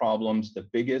biggest problems, the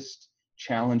biggest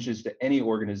challenges to any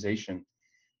organization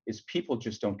is people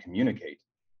just don't communicate.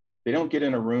 They don't get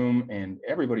in a room and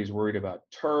everybody's worried about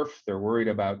turf. They're worried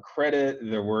about credit.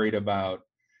 They're worried about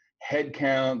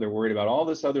headcount. They're worried about all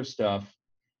this other stuff.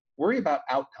 Worry about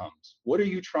outcomes. What are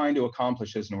you trying to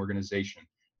accomplish as an organization?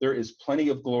 There is plenty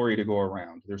of glory to go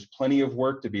around. There's plenty of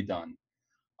work to be done.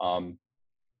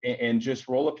 And just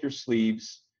roll up your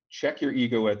sleeves, check your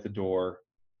ego at the door,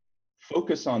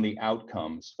 focus on the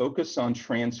outcomes, focus on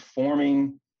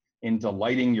transforming and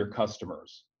delighting your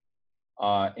customers.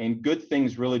 And good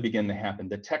things really begin to happen.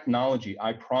 The technology,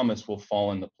 I promise, will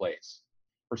fall into place.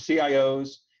 For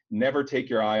CIOs, never take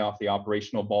your eye off the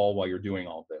operational ball while you're doing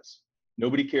all this.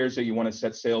 Nobody cares that you want to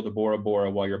set sail to Bora Bora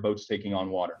while your boat's taking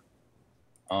on water.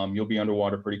 You'll be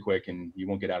underwater pretty quick and you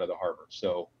won't get out of the harbor.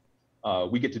 So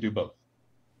we get to do both.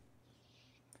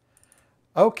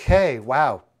 Okay,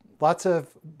 wow. Lots of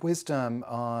wisdom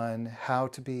on how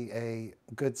to be a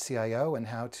good CIO and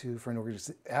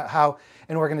how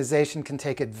an organization can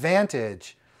take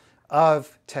advantage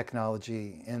of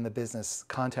technology in the business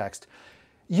context.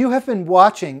 You have been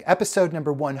watching episode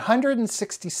number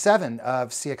 167 of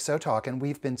CXOTalk, and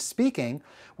we've been speaking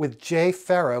with Jay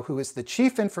Ferro, who is the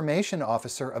Chief Information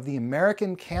Officer of the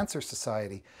American Cancer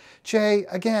Society. Jay,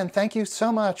 again, thank you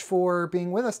so much for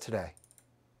being with us today.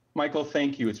 Michael,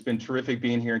 thank you. It's been terrific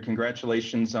being here, and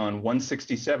congratulations on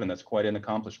 167. That's quite an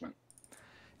accomplishment.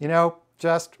 You know,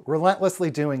 just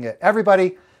relentlessly doing it.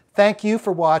 Everybody, thank you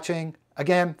for watching.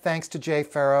 Again, thanks to Jay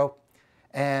Ferro,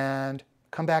 and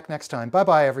come back next time.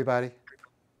 Bye-bye, everybody.